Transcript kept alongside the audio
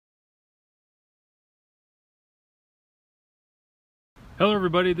Hello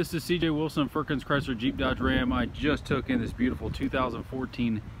everybody, this is CJ Wilson, Firkins Chrysler Jeep Dodge Ram. I just took in this beautiful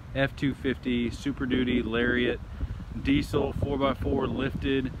 2014 F-250 Super Duty Lariat diesel 4x4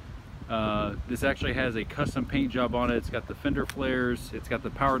 lifted. This actually has a custom paint job on it. It's got the fender flares, it's got the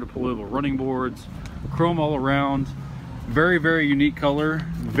power deployable running boards, chrome all around. Very unique color,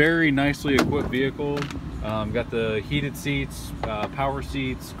 very nicely equipped vehicle. Got the heated seats, power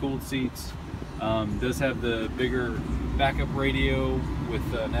seats, cooled seats. Does have the bigger backup radio with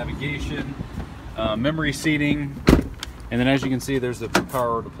navigation, memory seating, and then as you can see there's the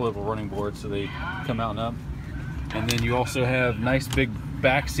power deployable running board, so they come out and up. And then you also have nice big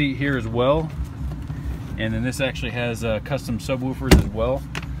back seat here as well, and then this actually has custom subwoofers as well,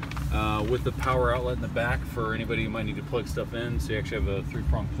 with the power outlet in the back for anybody who might need to plug stuff in. So you actually have a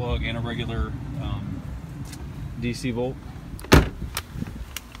 3-prong plug and a regular DC volt.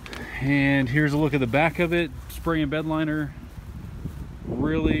 And here's a look at the back of it. Spray and bed liner.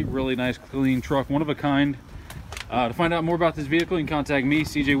 Really nice clean truck, one of a kind. To find out more about this vehicle, you can contact me,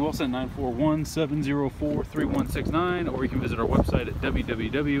 CJ Wilson, at 941-704-3169, or you can visit our website at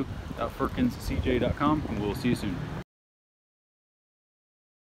www.firkinscj.com, and we'll see you soon.